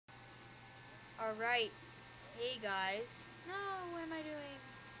Alright. Hey guys. No, what am I doing?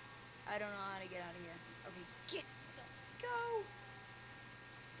 I don't know how to get out of here. Okay, get. No, go!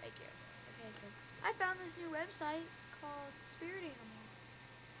 Thank you. Okay, so I found this new website called Spirit Animals.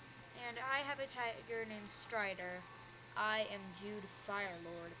 And I have a tiger named Strider. I am Jude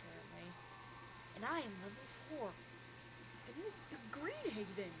Firelord, apparently. And I am level 4. And this is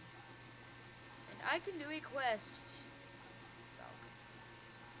Greenhaven. And I can do a quest. Falcon.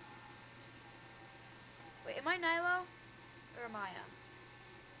 Wait, am I Nilo? Or Maya?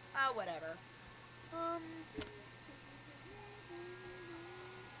 Oh, whatever. Alright.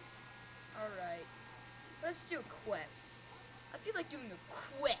 Let's do a quest. I feel like doing a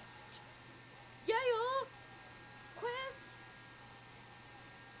quest. Yeah! Quest!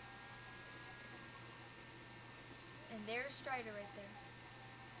 And there's Strider right there.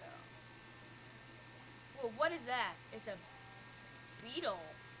 So. Whoa, what is that? It's a beetle.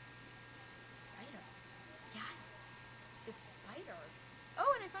 It's a spider. Yeah. It's a spider.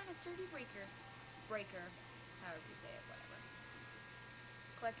 Oh, and I found a sturdy breaker. However you say it, whatever.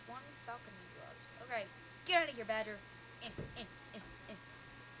 Collect 1 falcon gloves. Okay, get out of here, Badger.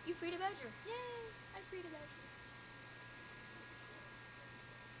 You freed a Badger. Yay! I freed a Badger.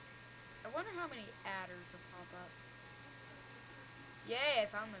 I wonder how many adders will pop up. Yay, I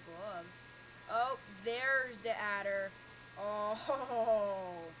found the gloves. Oh, there's the adder.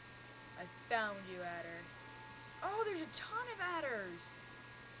 Oh, I found you, adder. Oh, there's a ton of adders.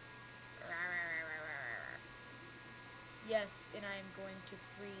 Yes, and I am going to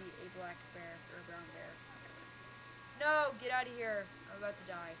free a black bear, or a brown bear, whatever. No, get out of here. I'm about to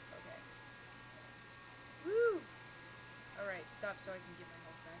die. Okay. Woo! Alright, stop so I can get my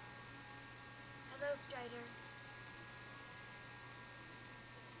health back. Hello, Strider.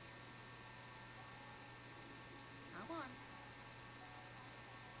 Come on.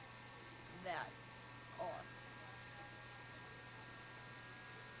 That is awesome.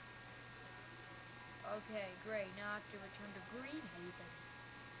 Okay, great. Now I have to return to Greenhaven.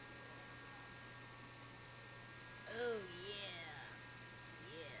 Oh, yeah.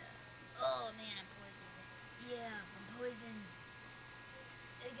 Yeah. Oh, man, I'm poisoned. Yeah, I'm poisoned.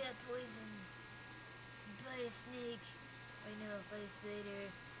 I got poisoned by a snake. I know, by a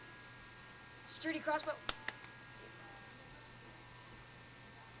spider. Sturdy crossbow.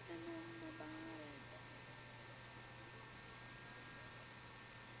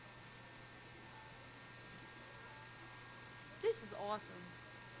 This is awesome.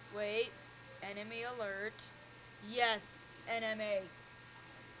 Wait. Enemy alert. Yes, enemy.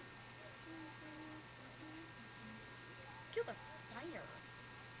 Kill that spider.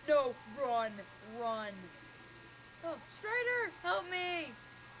 No, run. Oh, Strider, help me.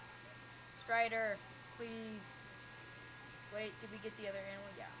 Strider, please. Wait, did we get the other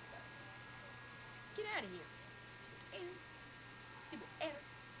animal? Yeah. Get out of here. Stupid animal. Stupid animal.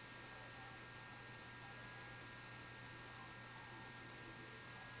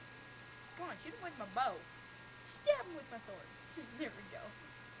 Come on, shoot him with my bow. Stab him with my sword. There we go.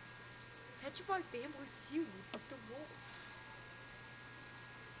 Petrified bamboo shoes of the wolf.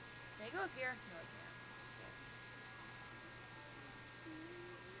 Can I go up here? No, I can't.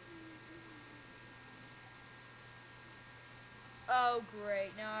 Oh,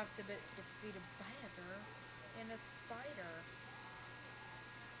 great. Now I have to defeat a badger and a spider.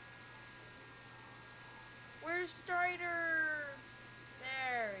 Where's Strider?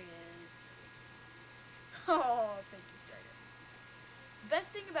 There he is. Oh, thank you, Strider. The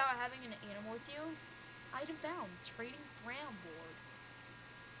best thing about having an animal with you, item found, trading Fram board.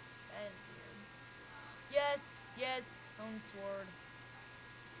 That is weird. Yes, own sword.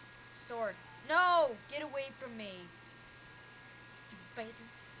 Sword. No! Get away from me. Stupid.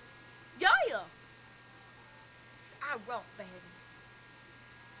 Yeah! Cause I rock bad.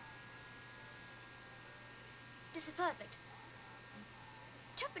 This is perfect.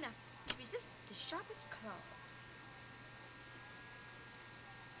 Tough enough to resist the sharpest claws.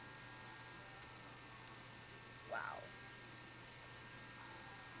 Wow.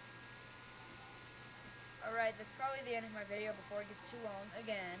 Alright, that's probably the end of my video before it gets too long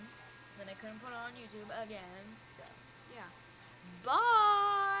again. Then I couldn't put it on YouTube again. So, yeah.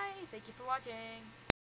 Bye! Thank you for watching.